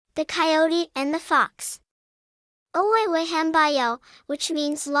The Coyote and the Fox. Owewehambayo, which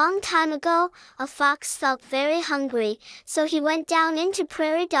means long time ago, a fox felt very hungry, so he went down into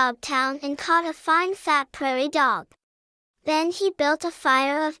Prairie Dog Town and caught a fine fat prairie dog. Then he built a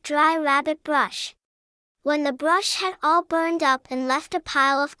fire of dry rabbit brush. When the brush had all burned up and left a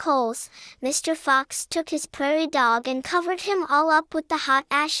pile of coals, Mr. Fox took his prairie dog and covered him all up with the hot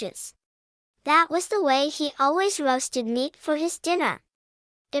ashes. That was the way he always roasted meat for his dinner.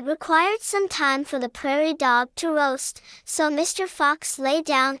 It required some time for the prairie dog to roast, so Mr. Fox lay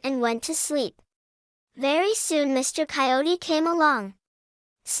down and went to sleep. Very soon Mr. Coyote came along.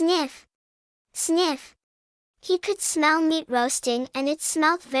 Sniff! Sniff! He could smell meat roasting, and it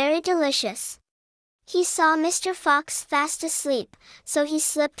smelt very delicious. He saw Mr. Fox fast asleep, so he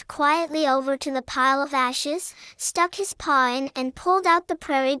slipped quietly over to the pile of ashes, stuck his paw in and pulled out the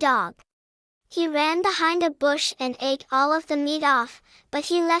prairie dog. He ran behind a bush and ate all of the meat off, but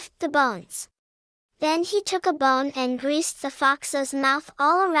he left the bones. Then he took a bone and greased the fox's mouth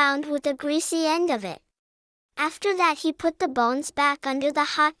all around with the greasy end of it. After that he put the bones back under the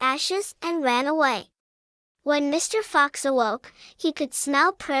hot ashes and ran away. When Mr. Fox awoke, he could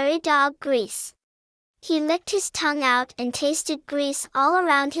smell prairie dog grease. He licked his tongue out and tasted grease all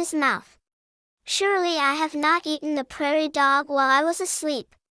around his mouth. Surely I have not eaten the prairie dog while I was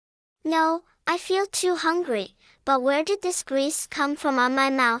asleep. No, I feel too hungry, but where did this grease come from on my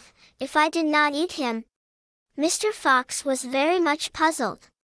mouth, if I did not eat him? Mr. Fox was very much puzzled.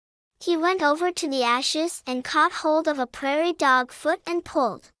 He went over to the ashes and caught hold of a prairie dog foot and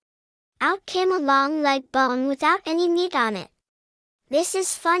pulled. Out came a long leg bone without any meat on it. This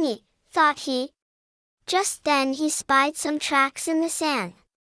is funny, thought he. Just then he spied some tracks in the sand.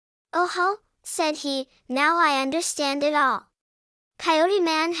 Oh ho, said he, now I understand it all. Coyote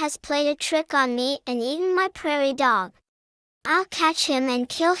Man has played a trick on me and eaten my prairie dog. I'll catch him and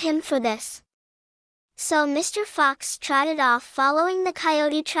kill him for this. So Mr. Fox trotted off following the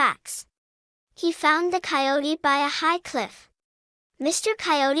coyote tracks. He found the coyote by a high cliff. Mr.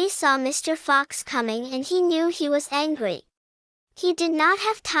 Coyote saw Mr. Fox coming and he knew he was angry. He did not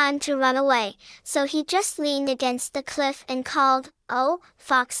have time to run away, so he just leaned against the cliff and called, "Oh,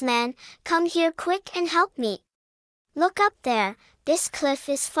 Foxman, come here quick and help me. Look up there, this cliff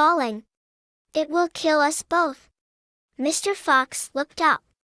is falling. It will kill us both." Mr. Fox looked up.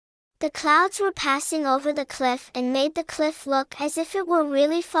 The clouds were passing over the cliff and made the cliff look as if it were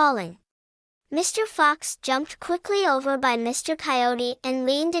really falling. Mr. Fox jumped quickly over by Mr. Coyote and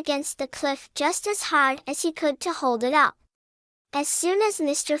leaned against the cliff just as hard as he could to hold it up. As soon as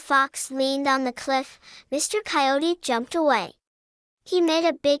Mr. Fox leaned on the cliff, Mr. Coyote jumped away. He made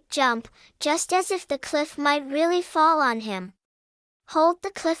a big jump, just as if the cliff might really fall on him. "Hold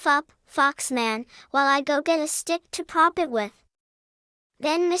the cliff up, Foxman, while I go get a stick to prop it with."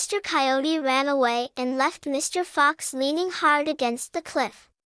 Then Mr. Coyote ran away and left Mr. Fox leaning hard against the cliff.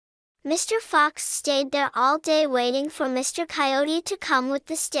 Mr. Fox stayed there all day waiting for Mr. Coyote to come with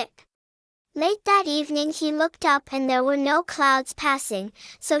the stick. Late that evening he looked up and there were no clouds passing,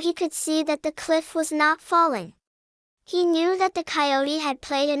 so he could see that the cliff was not falling. He knew that the coyote had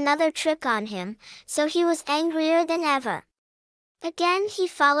played another trick on him, so he was angrier than ever. Again he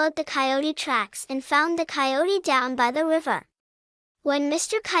followed the coyote tracks and found the coyote down by the river. When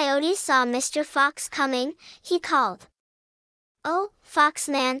Mr. Coyote saw Mr. Fox coming, he called, "Oh,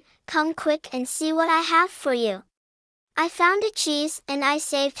 Foxman, come quick and see what I have for you. I found a cheese and I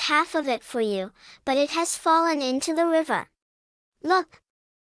saved half of it for you, but it has fallen into the river. Look."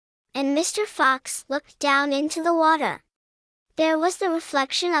 And Mr. Fox looked down into the water. There was the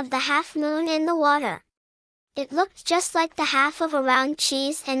reflection of the half-moon in the water. It looked just like the half of a round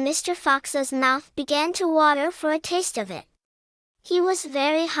cheese and Mr. Fox's mouth began to water for a taste of it. He was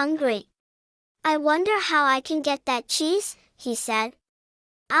very hungry. "I wonder how I can get that cheese," he said.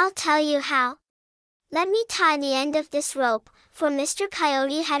 "I'll tell you how. Let me tie the end of this rope," for Mr.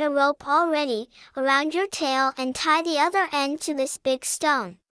 Coyote had a rope already, "around your tail and tie the other end to this big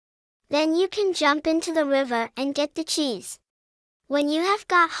stone. Then you can jump into the river and get the cheese. When you have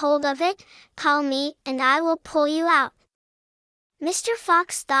got hold of it, call me and I will pull you out." Mr.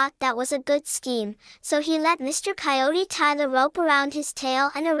 Fox thought that was a good scheme, so he let Mr. Coyote tie the rope around his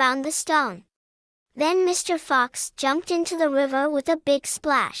tail and around the stone. Then Mr. Fox jumped into the river with a big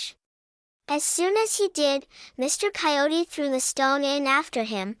splash. As soon as he did, Mr. Coyote threw the stone in after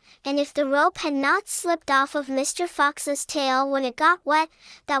him, and if the rope had not slipped off of Mr. Fox's tail when it got wet,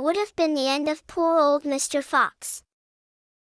 that would have been the end of poor old Mr. Fox.